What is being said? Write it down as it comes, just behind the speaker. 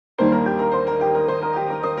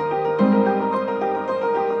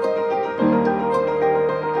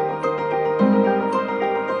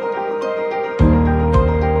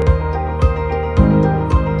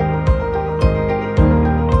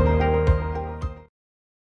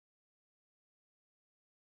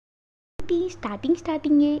ఏంటి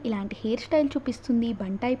స్టార్టింగే ఇలాంటి హెయిర్ స్టైల్ చూపిస్తుంది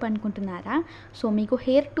బన్ టైప్ అనుకుంటున్నారా? సో మీకు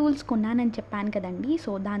హెయిర్ టూల్స్ కొన్నానని చెప్పాను కదండీ!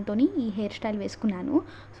 సో దాంతోని ఈ హెయిర్ స్టైల్ వేసుకున్నాను.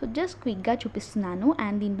 సో జస్ట్ క్విక్‌గా చూపిస్తున్నాను.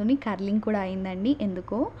 అండ్ దీంతోని కర్లింగ్ కూడా అయిందండి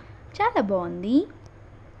ఎందుకో. చాలా బావుంది.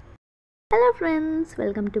 Hello friends,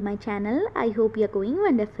 welcome to my channel. I hope you are going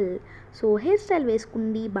wonderful. So hair style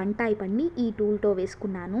వేసుకుంది బన్ టైప్ అండి. ఈ టూల్తో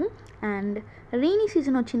వేసుకున్నాను. అండ్ రెయినీ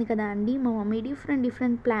సీజన్ వచ్చింది కదా అండి, మా మమ్మీ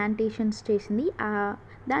డిఫరెంట్ ప్లాంటేషన్స్ చేసింది.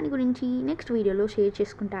 దాని గురించి నెక్స్ట్ వీడియోలో షేర్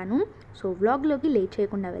చేసుకుంటాను. సో వ్లాగ్లోకి లేట్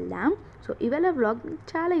చేయకుండా వెళ్దాం. సో ఇవాళ వ్లాగ్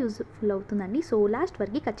చాలా యూజ్ఫుల్ అవుతుందండి. సో లాస్ట్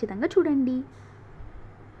వరకు ఖచ్చితంగా చూడండి.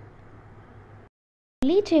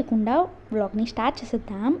 లేట్ చేయకుండా వ్లాగ్ని స్టార్ట్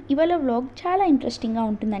చేసేద్దాం. ఇవాళ వ్లాగ్ చాలా ఇంట్రెస్టింగ్గా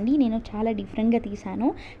ఉంటుందండి. నేను చాలా డిఫరెంట్గా తీశాను.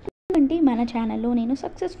 ఎందుకంటే మన ఛానల్లో నేను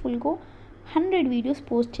సక్సెస్ఫుల్గా 100 వీడియోస్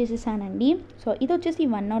పోస్ట్ చేసేసానండి. సో ఇది వచ్చేసి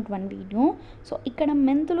 101 వీడియో. సో ఇక్కడ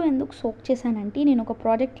మెంతులు ఎందుకు సోక్ చేశానంటే నేను ఒక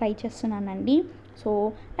ప్రాజెక్ట్ ట్రై చేస్తున్నానండి. సో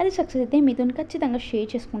అది సక్సెస్ అయితే మీతో ఖచ్చితంగా షేర్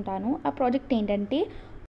చేసుకుంటాను. ఆ ప్రాజెక్ట్ ఏంటంటే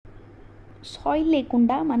సాయిల్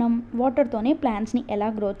లేకుండా మనం వాటర్తోనే ప్లాంట్స్ని ఎలా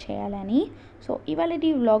గ్రోత్ చేయాలని. సో ఇవాళ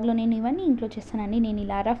వ్లాగ్లో నేను ఇవన్నీ ఇంక్లూడ్ చేస్తానండి. నేను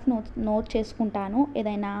ఇలా రఫ్ నోట్ చేసుకుంటాను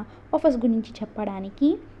ఏదైనా ఆఫర్స్ గురించి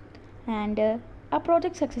చెప్పడానికి. అండ్ ఆ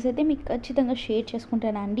ప్రాజెక్ట్ సక్సెస్ అయితే మీకు ఖచ్చితంగా షేర్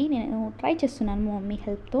చేసుకుంటానండి. నేను ట్రై చేస్తున్నాను మా మమ్మీ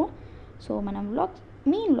హెల్ప్తో. సో మనం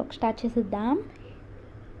మెయిన్ వ్లాగ్ స్టార్ట్ చేసేద్దాం.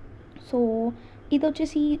 సో ఇది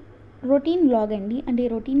వచ్చేసి రొటీన్ వ్లాగ్ అండి. అంటే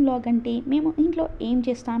రొటీన్ వ్లాగ్ అంటే మేము ఇంట్లో ఏం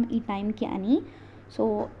చేస్తాం ఈ టైంకి అని. సో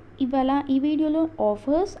ఇవాళ ఈ వీడియోలో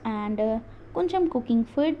ఆఫర్స్ అండ్ కొంచెం కుకింగ్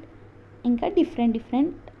ఫుడ్ ఇంకా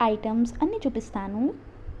డిఫరెంట్ ఐటమ్స్ అన్నీ చూపిస్తాను.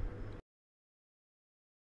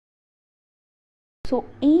 సో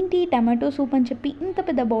ఏంటి టమాటో సూప్ అని చెప్పి ఇంత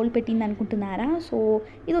పెద్ద బౌల్ పెట్టింది అనుకుంటున్నారా? సో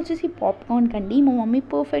ఇది వచ్చేసి పాప్కార్న్ కండి. మా మమ్మీ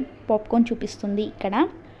పర్ఫెక్ట్ పాప్కార్న్ చూపిస్తుంది ఇక్కడ.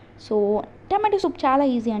 సో టమాటో సూప్ చాలా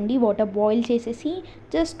ఈజీ అండి. వాటర్ బాయిల్ చేసేసి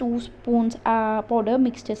జస్ట్ 2 స్పూన్స్ ఆ పౌడర్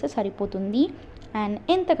మిక్స్ చేస్తే సరిపోతుంది. అండ్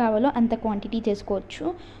ఎంత కావాలో అంత క్వాంటిటీ చేసుకోవచ్చు.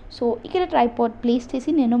 సో ఇక్కడ ట్రైపాడ్ ప్లేస్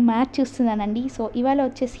చేసి నేను మ్యాచ్ చూస్తున్నానండి. సో ఇవాళ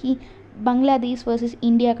వచ్చేసి బంగ్లాదేశ్ వర్సెస్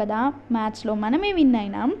ఇండియా కదా, మ్యాచ్లో మనమే విన్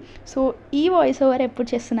అయినాం. సో ఈ వాయిస్ ఓవర్ ఎప్పుడు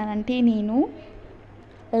చేస్తున్నానంటే నేను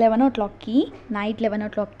 11 o'clockకి, నైట్ 11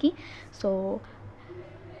 o'clockకి. సో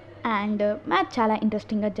అండ్ మ్యాచ్ చాలా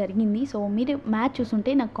ఇంట్రెస్టింగ్గా జరిగింది. సో మీరు మ్యాచ్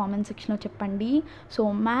చూస్తుంటే నాకు కామెంట్ సెక్షన్లో చెప్పండి. సో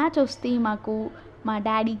మ్యాచ్ వస్తే మాకు మా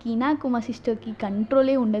డాడీకి నాకు మా సిస్టర్కి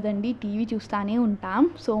కంట్రోలే ఉండదండి. టీవీ చూస్తూనే ఉంటాం.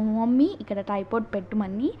 సో మమ్మీ ఇక్కడ ట్రైపాడ్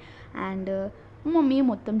పెట్టమని అండ్ మమ్మీ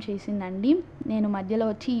మొత్తం చేసిందండి. నేను మధ్యలో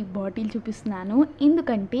వచ్చి ఈ బాటిల్ చూపిస్తున్నాను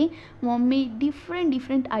ఎందుకంటే మమ్మీ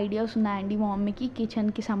డిఫరెంట్ ఐడియాస్ ఉన్నాయండి. మా మమ్మీకి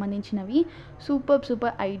కిచెన్కి సంబంధించినవి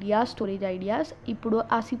సూపర్ ఐడియాస్, స్టోరేజ్ ఐడియాస్. ఇప్పుడు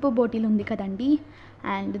ఆ సిపర్ బాటిల్ ఉంది కదండి,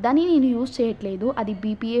 అండ్ దాన్ని నేను యూజ్ చేయట్లేదు. అది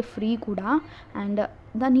బీపీఏ ఫ్రీ కూడా. అండ్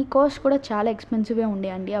దాని కాస్ట్ కూడా చాలా ఎక్స్పెన్సివ్గా ఉండే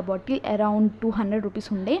అండి. ఆ బాటిల్ అరౌండ్ 200 రూపీస్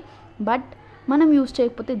ఉండే. బట్ మనం యూజ్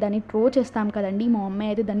చేయకపోతే దాన్ని త్రో చేస్తాం కదండి. మా మమ్మీ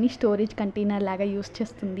అయితే దాన్ని స్టోరేజ్ కంటైనర్ లాగా యూజ్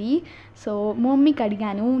చేస్తుంది. సో మా మమ్మీకి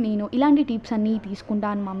అడిగాను, నేను ఇలాంటి టిప్స్ అన్నీ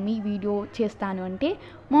తీసుకుంటాను మమ్మీ, వీడియో చేస్తాను అంటే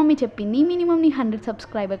మమ్మీ చెప్పింది మినిమమ్ 100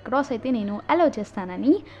 సబ్స్క్రైబర్ క్రాస్ అయితే నేను అలౌ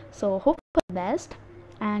చేస్తానని. So hope for best.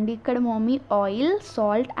 And ఇక్కడ mummy oil,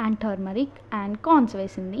 salt and turmeric and corns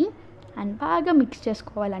వేసింది. అండ్ బాగా మిక్స్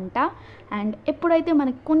చేసుకోవాలంట. అండ్ ఎప్పుడైతే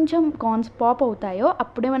మనకి కొంచెం కార్న్స్ పాప్ అవుతాయో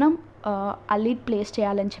అప్పుడే మనం ఆ లిడ్ ప్లేస్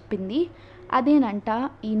చేయాలని చెప్పింది. అదేనంట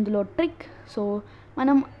ఇందులో ట్రిక్. సో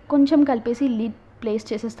మనం కొంచెం కలిపేసి లిడ్ ప్లేస్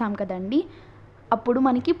చేసేస్తాం కదండి, అప్పుడు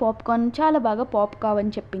మనకి పాప్కార్న్ చాలా బాగా పాప్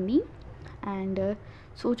కావని చెప్పింది. అండ్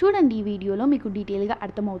సో చూడండి ఈ వీడియోలో మీకు డీటెయిల్గా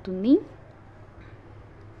అర్థమవుతుంది.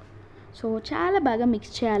 సో చాలా బాగా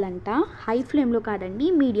మిక్స్ చేయాలంట. హై ఫ్లేమ్లో కాదండి,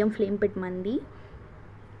 మీడియం ఫ్లేమ్ పెట్టమంది.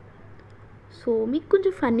 సో మీకు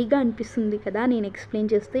కొంచెం ఫన్నీగా అనిపిస్తుంది కదా నేను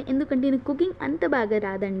ఎక్స్ప్లెయిన్ చేస్తే, ఎందుకంటే నాకు కుకింగ్ అంత బాగా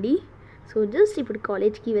రాదండి. సో జస్ట్ ఇప్పుడు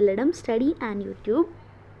కాలేజ్కి వెళ్ళడం, స్టడీ అండ్ యూట్యూబ్.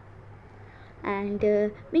 అండ్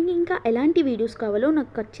మీకు ఇంకా ఎలాంటి వీడియోస్ కావాలో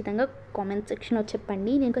నాకు ఖచ్చితంగా కామెంట్ సెక్షన్లో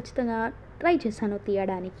చెప్పండి. నేను ఖచ్చితంగా ట్రై చేశాను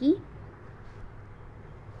తీయడానికి.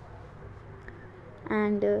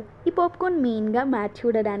 అండ్ ఈ పాప్కార్న్ మెయిన్గా మ్యాచ్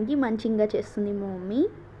చూడడానికి మంచిగా చేస్తుంది మా మమ్మీ.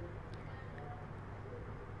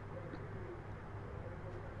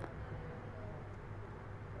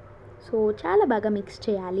 సో చాలా బాగా మిక్స్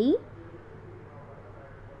చేయాలి.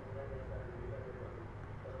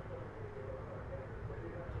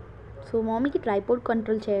 సో మమ్మీకి ట్రైపాడ్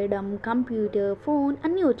కంట్రోల్ చేయడం, కంప్యూటర్, ఫోన్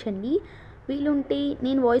అన్నీ వచ్చండి. వీలుంటే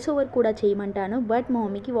నేను వాయిస్ ఓవర్ కూడా చేయమంటాను. బట్ మా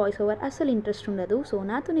మమ్మీకి వాయిస్ ఓవర్ అస్సలు ఇంట్రెస్ట్ ఉండదు. సో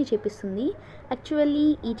నాతోనే చేపిస్తుంది. యాక్చువల్లీ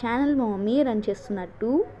ఈ ఛానల్ మా మమ్మీ రన్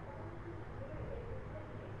చేస్తున్నట్టు.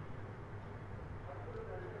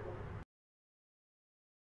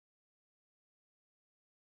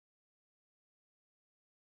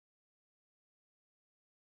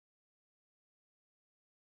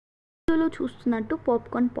 వీడియోలో చూస్తున్నట్టు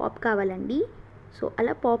పాప్కార్న్ పాప్ కావాలండి. సో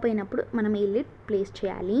అలా పాప్ అయినప్పుడు మనం ఈ లిడ్ ప్లేస్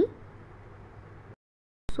చేయాలి.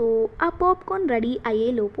 సో ఆ పాప్కార్న్ రెడీ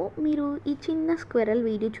అయ్యేలోపు మీరు ఈ చిన్న స్క్విరల్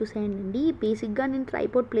వీడియో చూసేయండి. బేసిక్గా నేను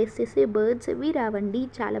ట్రైపాడ్ ప్లేస్ చేసే బర్డ్స్ ఇవి రావండి,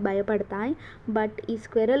 చాలా భయపడతాయి. బట్ ఈ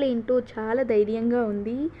స్క్విరల్ ఏంటో చాలా ధైర్యంగా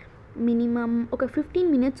ఉంది. మినిమం ఒక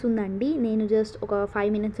 15 మినిట్స్ ఉందండి. నేను జస్ట్ ఒక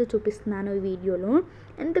 5 మినిట్స్ చూపిస్తున్నాను ఈ వీడియోలో.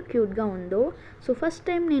 ఎంత క్యూట్గా ఉందో. సో ఫస్ట్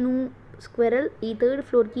టైం నేను స్క్విరల్ ఈ 3rd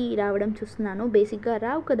ఫ్లోర్కి రావడం చూస్తున్నాను. బేసిక్గా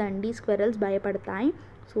రావు కదండి, స్క్విరల్స్ భయపడతాయి.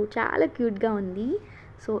 సో చాలా క్యూట్గా ఉంది.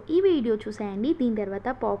 సో ఈ వీడియో చూసేయండి. దీని తర్వాత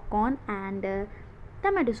పాప్కార్న్ అండ్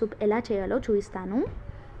టమాటో సూప్ ఎలా చేయాలో చూపిస్తాను.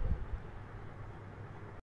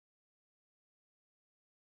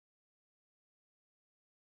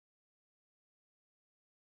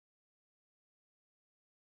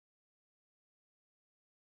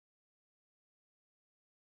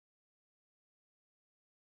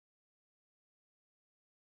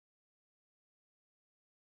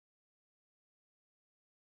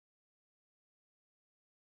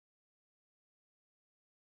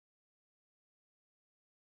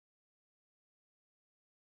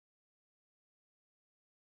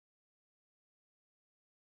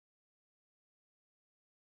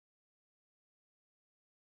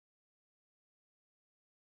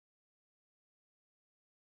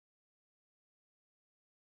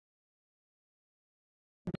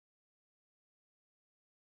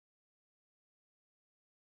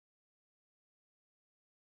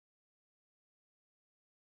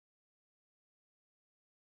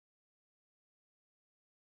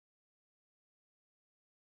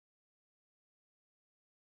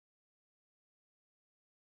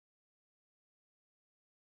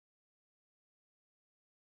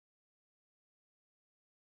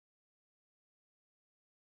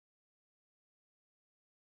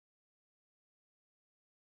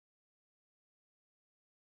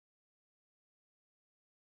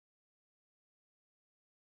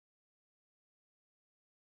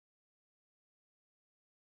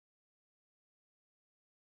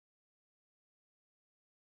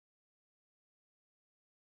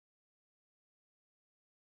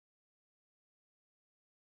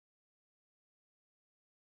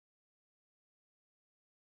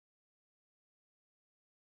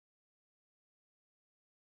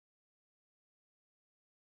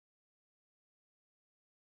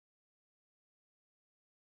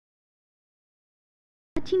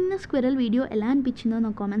 చిన్న స్క్విరల్ వీడియో ఎలా అనిపించిందో నా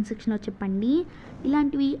కామెంట్ సెక్షన్లో చెప్పండి.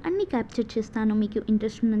 ఇలాంటివి అన్నీ క్యాప్చర్ చేస్తాను మీకు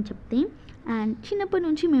ఇంట్రెస్ట్ ఉందని చెప్తే. అండ్ చిన్నప్పటి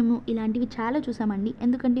నుంచి మేము ఇలాంటివి చాలా చూసామండి,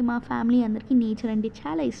 ఎందుకంటే మా ఫ్యామిలీ అందరికీ నేచర్ అంటే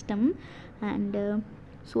చాలా ఇష్టం. అండ్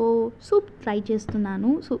సో సూప్ ట్రై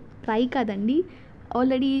చేస్తున్నాను. సో ట్రై కాదండి,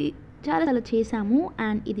 ఆల్రెడీ చాలా చాలా చేసాము.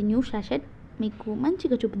 అండ్ ఇది న్యూ షాషెట్ మీకు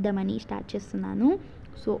మంచిగా చూపిద్దామని స్టార్ట్ చేస్తున్నాను.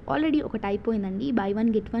 సో ఆల్రెడీ ఒకటి అయిపోయిందండి, బై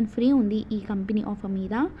 1 get 1 ఫ్రీ ఉంది ఈ కంపెనీ ఆఫర్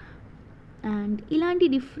మీద. అండ్ ఇలాంటి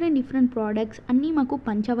డిఫరెంట్ ప్రోడక్ట్స్ అన్నీ మాకు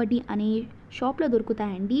పంచవటి అనే షాప్లో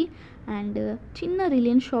దొరుకుతాయండి. అండ్ చిన్న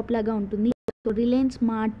రిలయన్స్ షాప్ లాగా ఉంటుంది. సో రిలయన్స్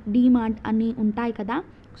మార్ట్, డీమార్ట్ అన్నీ ఉంటాయి కదా.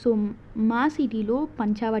 సో మా సిటీలో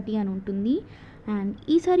పంచవటి అని ఉంటుంది. అండ్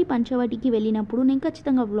ఈసారి పంచవటికి వెళ్ళినప్పుడు నేను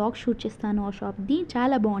ఖచ్చితంగా వ్లాగ్ షూట్ చేస్తాను ఆ షాప్ది,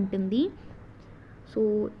 చాలా బాగుంటుంది. సో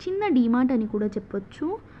చిన్న డీమార్ట్ అని కూడా చెప్పొచ్చు.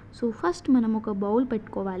 సో ఫస్ట్ మనం ఒక బౌల్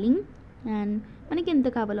పెట్టుకోవాలి. అండ్ మనకి ఎంత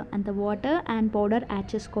కావాలో అంత వాటర్ అండ్ పౌడర్ యాడ్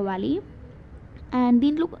చేసుకోవాలి. అండ్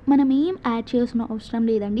దీంట్లో మనం ఏం యాడ్ చేయాల్సిన అవసరం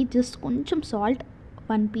లేదండి, జస్ట్ కొంచెం salt,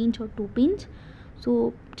 1 pinch or 2 pinch. So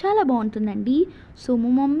చాలా బాగుంటుందండి. సో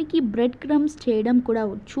మా మమ్మీకి బ్రెడ్ క్రమ్స్ చేయడం కూడా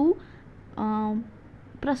వచ్చు.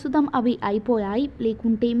 ప్రస్తుతం అవి అయిపోయాయి,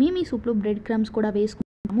 లేకుంటే మేము ఈ సూప్లో బ్రెడ్ క్రమ్స్ కూడా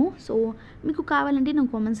వేసుకుంటాము. సో మీకు కావాలంటే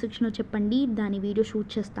నాకు కామెంట్ సెక్షన్లో చెప్పండి, దాని వీడియో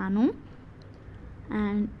షూట్ చేస్తాను.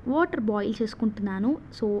 అండ్ వాటర్ బాయిల్ చేసుకుంటున్నాను.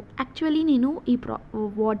 సో యాక్చువల్లీ నేను ఈ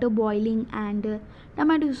water boiling and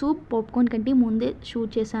tomato soup popcorn కంటే ముందే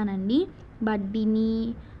షూట్ చేశానండి, బట్ దీని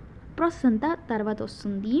ప్రాసెస్ అంతా తర్వాత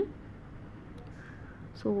వస్తుంది.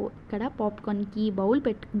 సో ఇక్కడ పాప్కార్న్కి బౌల్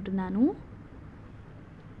పెట్టుకుంటున్నాను.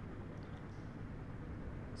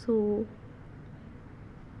 సో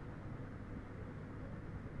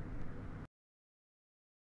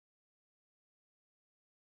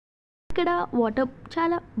ఇక్కడ వాటర్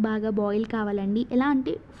చాలా బాగా బాయిల్ కావాలండి, ఎలా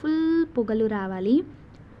అంటే ఫుల్ పొగలు రావాలి.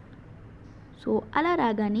 సో అలా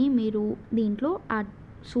రాగానే మీరు దీంట్లో ఆ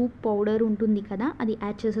సూప్ పౌడర్ ఉంటుంది కదా, అది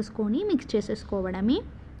యాడ్ చేసేసుకొని మిక్స్ చేసేసుకోవడమే.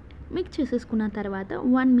 మిక్స్ చేసేసుకున్న తర్వాత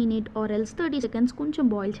 1 minute or else 30 seconds కొంచెం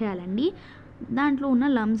బాయిల్ చేయాలండి. దాంట్లో ఉన్న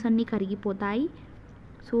లమ్స్ అన్నీ కరిగిపోతాయి.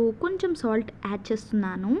 సో కొంచెం సాల్ట్ యాడ్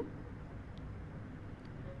చేస్తున్నాను.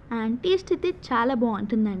 అండ్ టేస్ట్ అయితే చాలా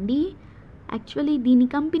బాగుంటుందండి. యాక్చువల్లీ దీని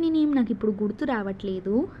కంపెనీ నేమ్ నాకు ఇప్పుడు గుర్తు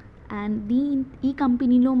రావట్లేదు. అండ్ ఈ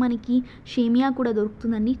కంపెనీలో మనకి షేమియా కూడా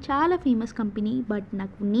దొరుకుతుందండి. చాలా ఫేమస్ కంపెనీ, బట్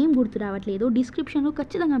నాకు నేమ్ గుర్తు రావట్లేదు. డిస్క్రిప్షన్లో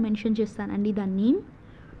ఖచ్చితంగా మెన్షన్ చేస్తానండి దాని నేమ్.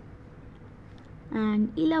 అండ్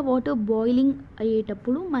ఇలా వాటర్ బాయిలింగ్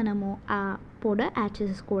అయ్యేటప్పుడు మనము ఆ పౌడర్ యాడ్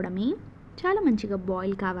చేసేసుకోవడమే. చాలా మంచిగా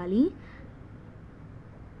బాయిల్ కావాలి.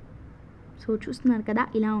 సో చూస్తున్నారు కదా,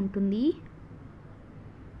 ఇలా ఉంటుంది.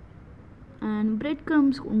 అండ్ బ్రెడ్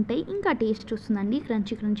క్రమ్స్ ఉంటాయి, ఇంకా టేస్ట్ వస్తుందండి,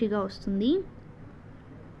 క్రంచీగా వస్తుంది.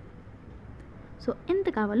 సో ఎంత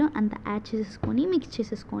కావాలో అంత యాడ్ చేసేసుకొని మిక్స్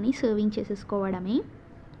చేసేసుకొని సర్వింగ్ చేసేసుకోవడమే.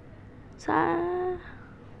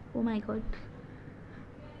 ఓ మై గాడ్,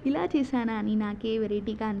 ఇలా చేశానా అని నాకే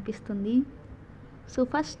వెరైటీగా అనిపిస్తుంది. సో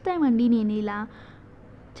ఫస్ట్ టైం అండి నేను ఇలా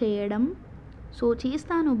చేయడం. సో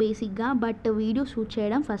చేస్తాను బేసిక్గా, బట్ వీడియో షూట్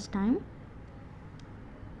చేయడం ఫస్ట్ టైం.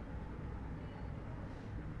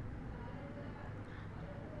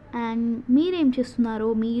 అండ్ మీరేం చేస్తున్నారో,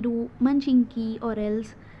 మీరు మంచింగ్కి ఆర్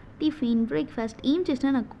ఎల్స్ టిఫిన్ బ్రేక్ఫాస్ట్ ఏం చేసినా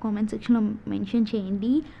నాకు కామెంట్ సెక్షన్లో మెన్షన్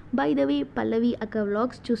చేయండి. బై ద వే పల్లవి అక్క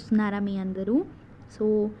వ్లాగ్స్ చూస్తున్నారా మీ అందరూ? సో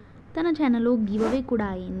తన ఛానల్లో గివ్ అవే కూడా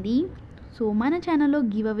అయింది. సో మన ఛానల్లో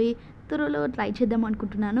గివ్ అవే త్వరలో ట్రై చేద్దాం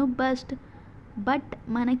అనుకుంటున్నాను. బట్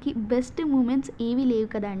మనకి బెస్ట్ మూమెంట్స్ ఏవి లేవు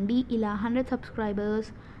కదండి. ఇలా 100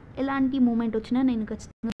 సబ్స్క్రైబర్స్ ఎలాంటి మూమెంట్ వచ్చినా నేను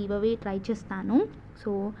ఖచ్చితంగా గివ్ అవే ట్రై చేస్తాను.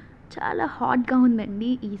 సో చాలా హాట్గా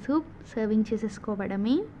ఉందండి ఈ సూప్, సర్వింగ్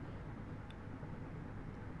చేసేసుకోవడమే.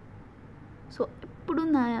 సో ఇప్పుడు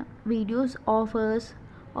నా videos offers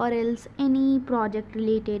or else any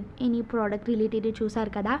product related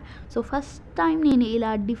చూసారు కదా. సో ఫస్ట్ టైం నేను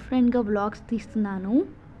ఇలా డిఫరెంట్గా వ్లాగ్స్ తీస్తున్నాను.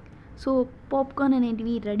 సో పాప్కార్న్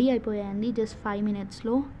అనేటివి రెడీ అయిపోయాయండి జస్ట్ 5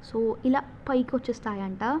 minutesలో. సో ఇలా పైకి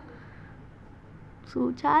వచ్చేస్తాయంట. సో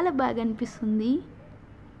చాలా బాగా అనిపిస్తుంది.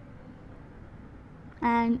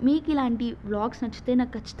 అండ్ మీకు ఇలాంటి వ్లాగ్స్ నచ్చితే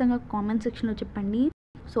నాకు ఖచ్చితంగా కామెంట్ సెక్షన్లో చెప్పండి.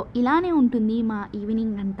 సో ఇలానే ఉంటుంది మా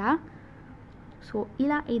ఈవినింగ్ అంతా. సో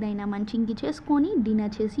ఇలా ఏదైనా మంచింగి చేసుకొని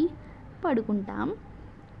డిన్నర్ చేసి పడుకుంటాం.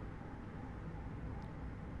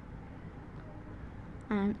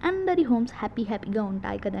 అండ్ అందరి హోమ్స్ హ్యాపీగా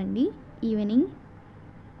ఉంటాయి కదండి ఈవినింగ్.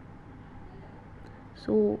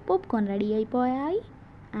 సో పాప్కార్న్ రెడీ అయిపోయాయి.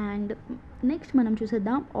 అండ్ నెక్స్ట్ మనం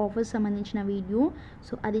చూసేద్దాం ఆఫర్స్ సంబంధించిన వీడియో.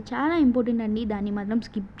 సో అది చాలా ఇంపార్టెంట్ అండి, దాన్ని మాత్రం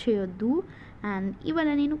స్కిప్ చేయొద్దు. అండ్ ఇవాళ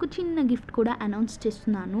నేను ఒక చిన్న గిఫ్ట్ కూడా అనౌన్స్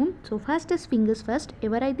చేస్తున్నాను. సో ఫింగర్స్ ఫస్ట్,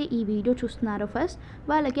 ఎవరైతే ఈ వీడియో చూస్తున్నారో ఫస్ట్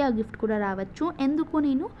వాళ్ళకి ఆ గిఫ్ట్ కూడా రావచ్చు. ఎందుకు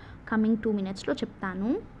నేను కమింగ్ 2 minutesలో చెప్తాను.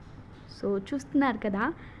 సో చూస్తున్నారు కదా,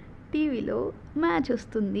 టీవీలో మ్యాచ్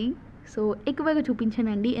వస్తుంది. సో ఎక్కువగా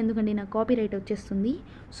చూపించానండి ఎందుకంటే నాకు కాపీరైట్ వచ్చేస్తుంది.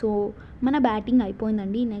 సో మన బ్యాటింగ్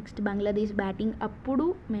అయిపోయిందండి, నెక్స్ట్ బంగ్లాదేశ్ బ్యాటింగ్. అప్పుడు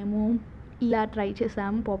మేము ఇలా ట్రై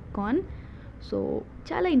చేసాం పాప్కార్న్. సో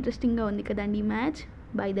చాలా ఇంట్రెస్టింగ్గా ఉంది కదండి మ్యాచ్.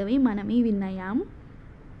 బై ద వే మనమే విన్ అయ్యాం.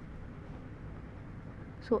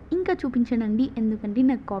 సో ఇంకా చూపించానండి ఎందుకంటే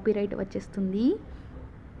నాకు కాపీరైట్ వచ్చేస్తుంది.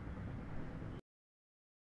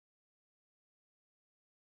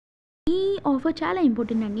 ఈ ఆఫర్ చాలా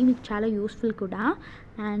ఇంపార్టెంట్ అండి, మీకు చాలా యూస్ఫుల్ కూడా.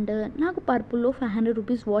 అండ్ నాకు పర్పుల్లో 500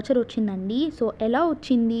 రూపీస్ వాచర్ వచ్చిందండి. సో ఎలా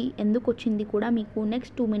వచ్చింది, ఎందుకు వచ్చింది కూడా మీకు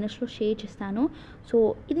నెక్స్ట్ 2 minutesలో షేర్ చేస్తాను. సో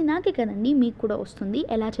ఇది నాకే కదండి, మీకు కూడా వస్తుంది,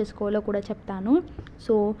 ఎలా చేసుకోవాలో కూడా చెప్తాను.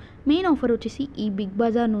 సో మెయిన్ ఆఫర్ వచ్చేసి ఈ బిగ్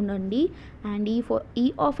బజార్ నుండి. అండ్ ఈ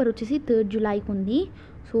ఆఫర్ వచ్చేసి 3rd Julyకి ఉంది.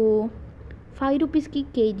 సో 5 రూపీస్కి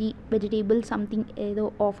కేజీ వెజిటేబుల్ సంథింగ్ ఏదో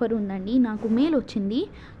ఆఫర్ ఉందండి, నాకు మెయిల్ వచ్చింది.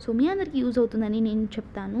 సో మీ అందరికీ యూజ్ అవుతుందని నేను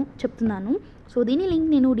చెప్తున్నాను. సో దీని లింక్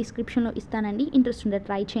నేను డిస్క్రిప్షన్లో ఇస్తానండి, ఇంట్రెస్ట్ ఉంటే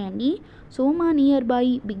ట్రై చేయండి. సో మా నియర్ బై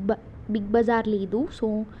బిగ్ బజార్ లేదు. సో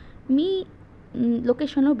మీ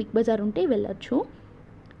లొకేషన్లో బిగ్ బజార్ ఉంటే వెళ్ళొచ్చు.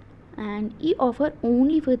 అండ్ ఈ ఆఫర్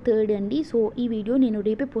ఓన్లీ ఫర్ 3rd అండి. సో ఈ వీడియో నేను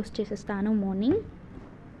రేపే పోస్ట్ చేసేస్తాను మార్నింగ్.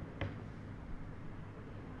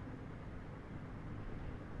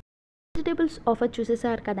 వెజిటేబుల్స్ ఆఫర్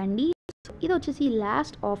చూసేసారు కదండి. సో ఇది వచ్చేసి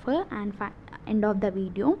last offer and end of the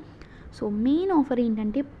video. So main offer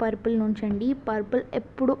ఏంటంటే పర్పుల్ నుంచి అండి. పర్పుల్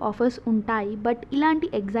ఎప్పుడు ఆఫర్స్ ఉంటాయి, బట్ ఇలాంటి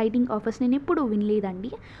ఎగ్జైటింగ్ ఆఫర్స్ నేను ఎప్పుడు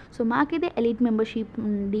వినలేదండి. సో మాకైతే ఎలిట్ మెంబర్షిప్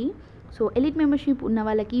ఉంది. సో ఎలిట్ మెంబర్షిప్ ఉన్న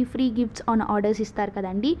వాళ్ళకి ఫ్రీ గిఫ్ట్స్ ఆన్ ఆర్డర్స్ ఇస్తారు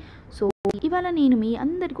కదండి. సో ఇవాళ నేను మీ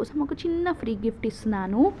అందరి కోసం ఒక చిన్న ఫ్రీ గిఫ్ట్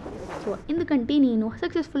ఇస్తున్నాను. సో ఎందుకంటే నేను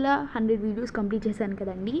సక్సెస్ఫుల్గా 100 వీడియోస్ కంప్లీట్ చేశాను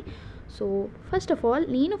కదండి. సో ఫస్ట్ ఆఫ్ ఆల్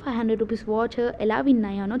నేను 500 రూపీస్ వాచ్ ఎలా విన్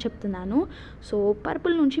అయ్యానో చెప్తున్నాను. సో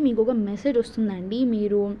పర్పుల్ నుంచి మీకు ఒక మెసేజ్ వస్తుందండి,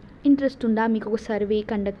 మీరు ఇంట్రెస్ట్ ఉందా, మీకు ఒక సర్వే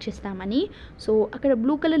కండక్ట్ చేస్తామని. సో అక్కడ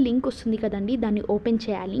బ్లూ కలర్ లింక్ వస్తుంది కదండి, దాన్ని ఓపెన్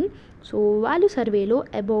చేయాలి. సో వాళ్ళు సర్వేలో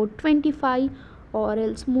about 25 or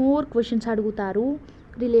else more questions అడుగుతారు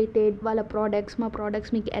రిలేటెడ్ వాళ్ళ మా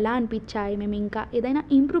ప్రోడక్ట్స్ మీకు ఎలా అనిపించాయి, మేము ఇంకా ఏదైనా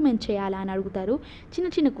ఇంప్రూవ్మెంట్ చేయాలా అని అడుగుతారు.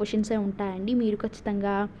 చిన్న క్వశ్చన్సే ఉంటాయండి, మీరు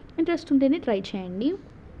ఖచ్చితంగా ఇంట్రెస్ట్ ఉంటేనే ట్రై చేయండి.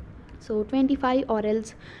 So 25 or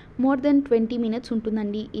else more than 20 minutes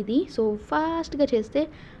ఉంటుందండి ఇది. సో ఫాస్ట్గా చేస్తే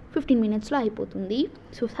 15 మినిట్స్లో అయిపోతుంది.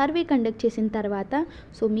 సో సర్వే కండక్ట్ చేసిన తర్వాత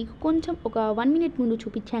సో మీకు కొంచెం ఒక 1 మినిట్ ముందు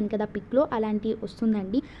చూపించాను కదా పిక్లో, అలాంటివి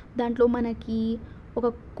వస్తుందండి. దాంట్లో మనకి ఒక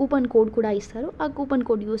కూపన్ కోడ్ కూడా ఇస్తారు. ఆ కూపన్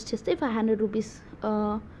కోడ్ యూస్ చేస్తే 500 రూపీస్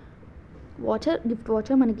గిఫ్ట్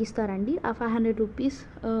వాచర్ మనకి ఇస్తారండి. ఆ 500 రూపీస్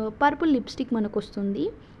పర్పుల్ లిప్స్టిక్ మనకు వస్తుంది.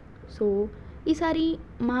 సో ఈసారి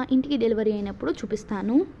మా ఇంటికి డెలివరీ అయినప్పుడు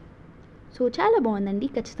చూపిస్తాను. సో చాలా బాగుందండి,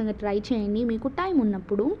 ఖచ్చితంగా ట్రై చేయండి మీకు టైం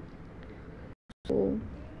ఉన్నప్పుడు.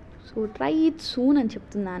 సో ట్రై ఇట్ సూన్ అని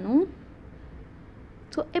చెప్తున్నాను.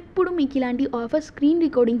 సో ఎప్పుడు మీకు ఇలాంటి ఆఫర్ స్క్రీన్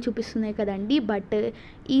రికార్డింగ్ చూపిస్తున్నాయి కదండి, బట్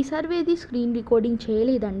ఈ సర్వేది స్క్రీన్ రికార్డింగ్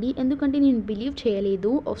చేయలేదండి. ఎందుకంటే నేను బిలీవ్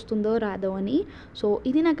చేయలేదు వస్తుందో రాదో అని. సో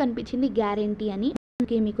ఇది నాకు అనిపించింది గ్యారంటీ అని,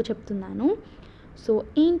 అందుకే మీకు చెప్తున్నాను. సో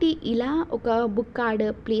ఏంటి ఇలా ఒక బుక్ కార్డ్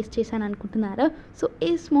ప్లేస్ చేశాను అనుకుంటున్నారా? So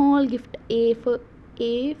a small gift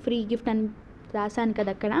A free gift అని రాశాను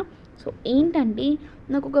కదా అక్కడ. సో ఏంటంటే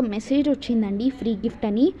నాకు ఒక మెసేజ్ వచ్చిందండి ఫ్రీ గిఫ్ట్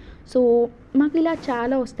అని. సో మాకు ఇలా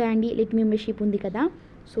చాలా వస్తాయండి, ఎలిట్ మెంబర్షిప్ ఉంది కదా.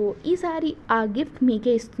 సో ఈసారి ఆ గిఫ్ట్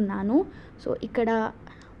మీకే ఇస్తున్నాను. సో ఇక్కడ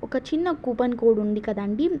ఒక చిన్న కూపన్ కోడ్ ఉంది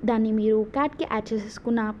కదండి, దాన్ని మీరు కార్ట్కి యాడ్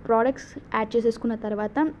చేసేసుకున్న ప్రోడక్ట్స్ యాడ్ చేసేసుకున్న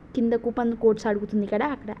తర్వాత కింద కూపన్ కోడ్స్ అడుగుతుంది కదా,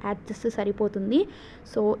 అక్కడ యాడ్ చేస్తే సరిపోతుంది.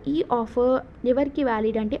 సో ఈ ఆఫర్ ఎవరికి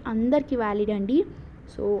వ్యాలిడ్ అంటే అందరికీ వ్యాలిడ్ అండి.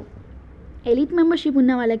 సో ఎలిట్ మెంబర్షిప్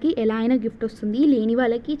ఉన్న వాళ్ళకి ఎలా అయినా గిఫ్ట్ వస్తుంది, లేని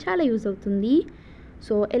వాళ్ళకి చాలా యూజ్ అవుతుంది.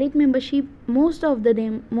 So elite membership most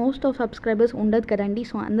of subscribers ఉండదు కదండి,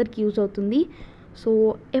 సో అందరికి యూజ్ అవుతుంది. సో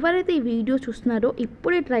ఎవరైతే ఈ వీడియో చూస్తున్నారో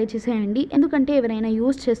ఇప్పుడే ట్రై చేసేయండి, ఎందుకంటే ఎవరైనా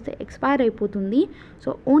యూజ్ చేస్తే ఎక్స్పైర్ అయిపోతుంది. సో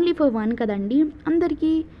ఓన్లీ ఫర్ 1 కదండి,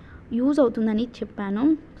 అందరికీ యూజ్ అవుతుందని చెప్పాను.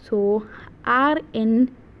 సో RN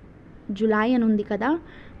జులై అని ఉంది కదా,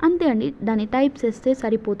 అంతే అండి, దాన్ని టైప్ చేస్తే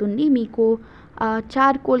సరిపోతుంది. మీకు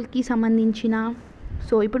చార్కోల్కి సంబంధించిన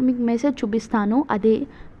సో ఇప్పుడు మీకు మెసేజ్ చూపిస్తాను, అదే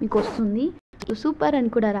మీకు వస్తుంది. సూపర్ అని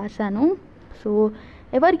కూడా రాశాను. సో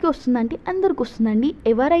ఎవరికి వస్తుందంటే అందరికి వస్తుందండి.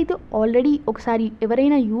 ఎవరైతే ఆల్రెడీ ఒకసారి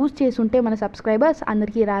ఎవరైనా యూజ్ చేసుంటే మన సబ్స్క్రైబర్స్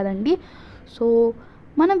అందరికీ రాదండి. సో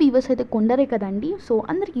మన వ్యూవర్స్ అయితే కొందరే కదండి, సో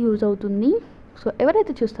అందరికీ యూజ్ అవుతుంది. సో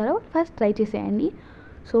ఎవరైతే చూస్తారో ఫస్ట్ ట్రై చేసేయండి.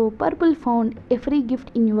 So purple found a free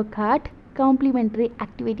gift in your cart, complementary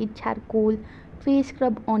activated charcoal face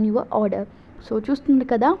scrub on your order. So చూస్తుంది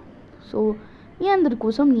కదా. సో మీ అందరి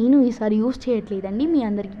కోసం నేను ఈసారి యూస్ చేయట్లేదండి, మీ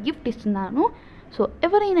అందరికి గిఫ్ట్ ఇస్తున్నాను. సో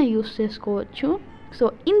ఎవరైనా యూస్ చేసుకోవచ్చు. సో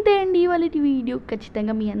ఇంతే అండి ఇవాళ వీడియో,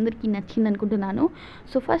 ఖచ్చితంగా మీ అందరికీ నచ్చింది అనుకుంటున్నాను.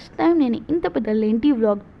 సో ఫస్ట్ టైం నేను ఇంత పెద్ద లెంటీ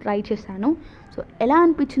వ్లాగ్ ట్రై చేశాను. సో ఎలా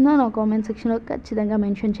అనిపించిందో నా కామెంట్ సెక్షన్లో ఖచ్చితంగా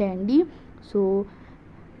మెన్షన్ చేయండి. సో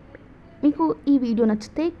మీకు ఈ వీడియో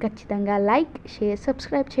నచ్చితే ఖచ్చితంగా లైక్, షేర్,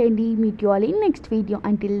 సబ్స్క్రైబ్ చేయండి. Meet you all in next video.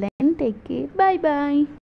 Until then take care, bye bye.